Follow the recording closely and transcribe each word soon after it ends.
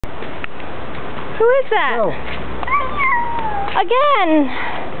Who is that? Go. Again.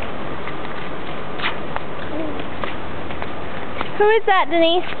 Who is that,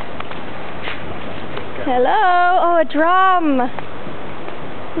 Denise? Hello. Oh, a drum.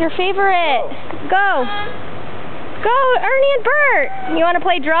 Your favorite. Go. Go, Ernie and Bert. You want to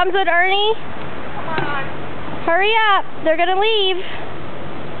play drums with Ernie? Come on. Hurry up. They're going to leave.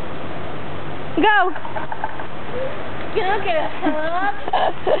 Go. Gonna get a hug.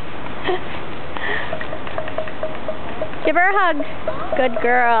 Give her a hug. Good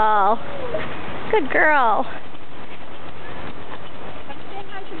girl. Good girl. Say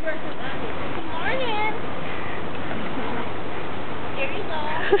hi to Bert and Ernie. Good morning. Here you go.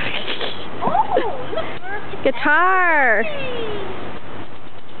 Oh, look, Bert. Guitar.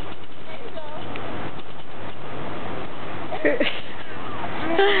 There you go.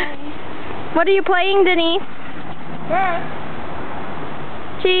 What are you playing, Denise? Bert.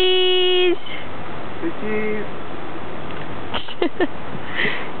 Cheese. Cheese.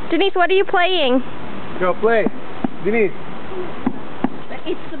 Denise, what are you playing? Go play. Denise.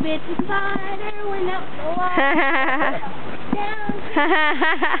 It's a bit harder when up the down.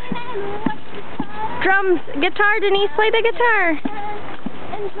 Drums, guitar, Denise, play the guitar.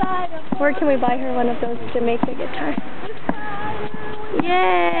 Where can we buy her one of those Jamaica guitars?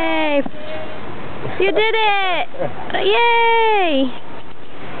 Yay! You did it! Yay!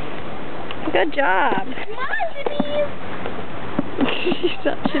 Good job. Come on, Denise. She's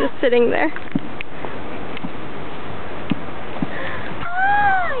just sitting there.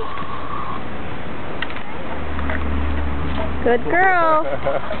 Good girl.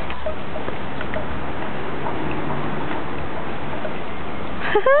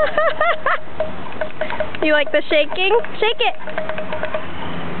 You like the shaking? Shake it.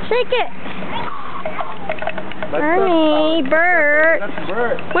 Shake it. Ernie, Bert. That's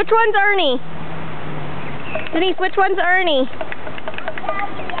Bert. Which one's Ernie? Denise, which one's Ernie?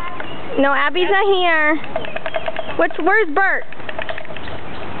 No, Abby's not here. Where's Bert?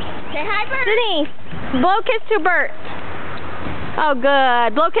 Say hi, Bert. Denise, blow a kiss to Bert. Oh,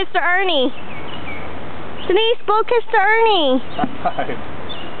 good. Blow a kiss to Ernie. Denise, blow a kiss to Ernie. High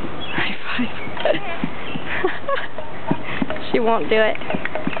High five. She won't do it.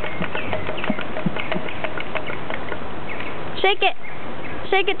 Shake it.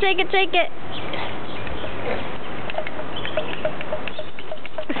 Shake it, shake it, shake it.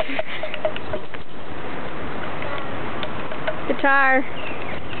 Guitar.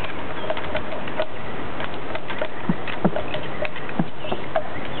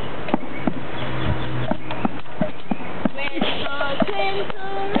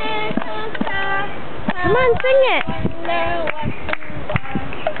 Come on, sing it.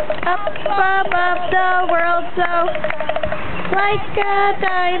 Up above the world, so like a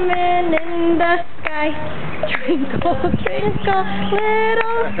diamond in the sky. Twinkle, twinkle,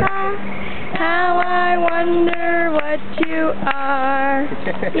 little star, how I wonder what you are.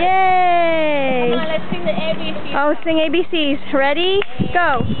 Yay! Come on, let's sing the ABCs. Oh, sing ABCs. Ready?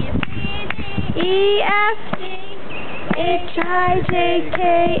 Go. E, F, H, I, J, K,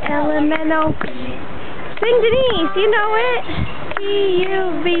 L, M, N, O, P. Sing, Denise, you know it. T,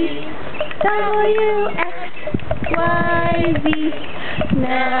 U, V, W, X, Y, Z.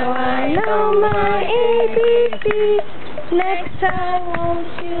 Now I know my ABCs. Next time, won't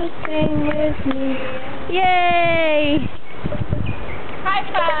you sing with me? Yay! High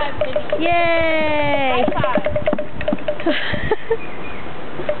five, Denise. Yay! High five.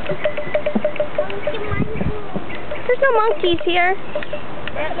 There's no monkeys here.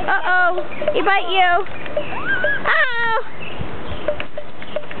 Uh-oh. He bite you. Ow!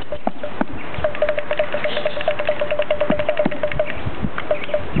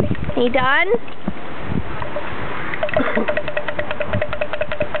 You done?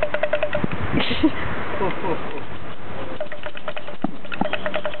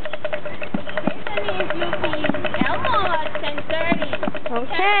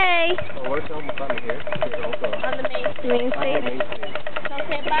 Okay. Oh, what is Elmo coming here? On the main stage. Main stage. So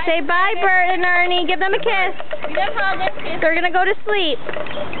say bye. Say bye, Bert and Ernie. Give them a kiss. Give them a hug and kiss. They're gonna go to sleep.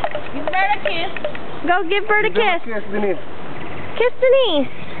 Give Bert a kiss. Go give Bert a kiss. Kiss, Denise. Kiss Denise.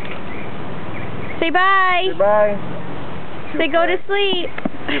 Say bye. Say bye. Say go to sleep.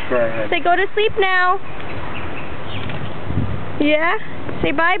 Say go to sleep now. Yeah?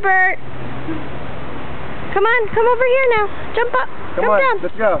 Say bye, Bert. Come on, come over here now. Jump up. Come Jump on, down.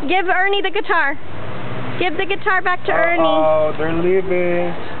 let's go. Give Ernie the guitar. Give the guitar back to Ernie. Oh, they're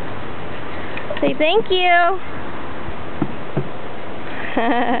leaving. Say thank you.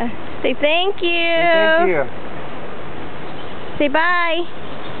 Say thank you. Thank you. Say bye.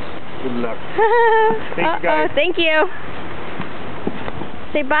 Good luck. duck. Thank you, guys. Thank you.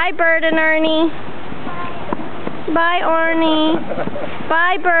 Say bye, Bert and Ernie. Bye, Ernie.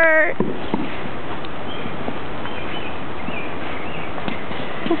 Bye, Bert.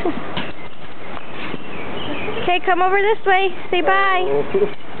 Okay, come over this way. Say bye.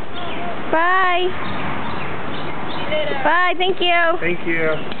 Bye. Bye, thank you. Thank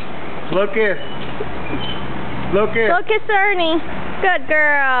you. Lucas. Lucas. Lucas Ernie. Good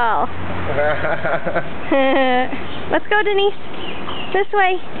girl. Let's go, Denise. This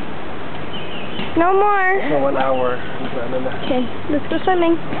way. No more. For 1 hour. Okay, let's go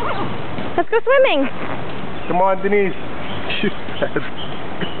swimming. Let's go swimming. Come on, Denise.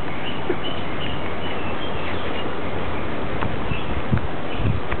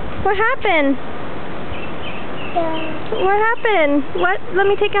 What happened? What happened? What? Let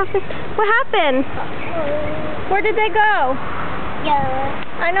me take off this. What happened? Where did they go?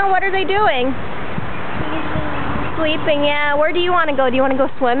 I know. What are they doing? Sleeping, yeah. Where do you want to go? Do you want to go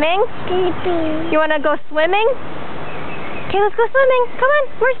swimming? Sleeping. You want to go swimming? Okay, let's go swimming. Come on.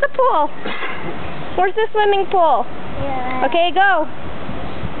 Where's the pool? Where's the swimming pool? Yeah. Okay, go.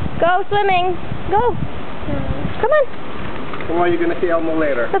 Go swimming. Go. Come on. Come on, you're going to see Elmo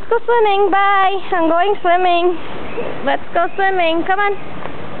later. Let's go swimming. Bye. I'm going swimming. Let's go swimming. Come on.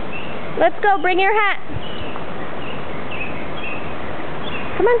 Let's go. Bring your hat.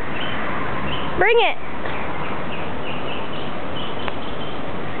 Come on. Bring it.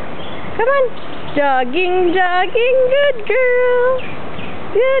 Come on. Jogging, jogging. Good girl.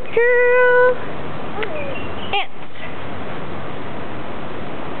 Good girl. Ants.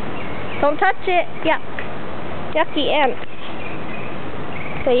 Don't touch it. Yuck. Yucky ants.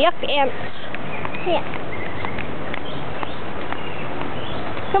 Say yuck ants. Yeah.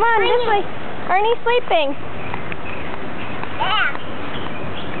 Come on, this way. Ernie's sleeping.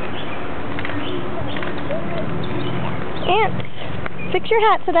 Ants. Fix your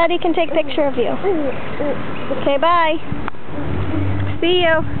hat so Daddy can take a picture of you. Okay, bye. See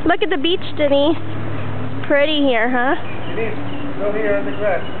you. Look at the beach, Denise. Pretty here, huh? Denise, go here on the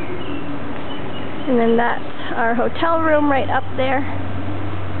grass. And then that's our hotel room right up there.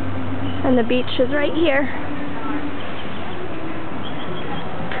 And the beach is right here.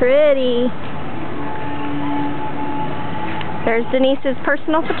 Pretty. There's Denise's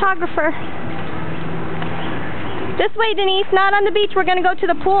personal photographer. This way, Denise, not on the beach. We're going to go to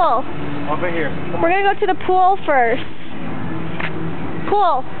the pool. Over here. We're going to go to the pool first.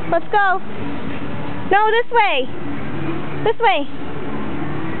 Pool. Let's go. No, this way. This way.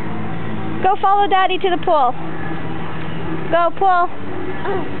 Go follow Daddy to the pool. Go, pool.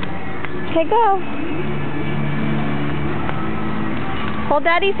 Okay, go. Hold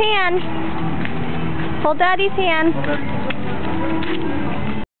Daddy's hand. Hold Daddy's hand.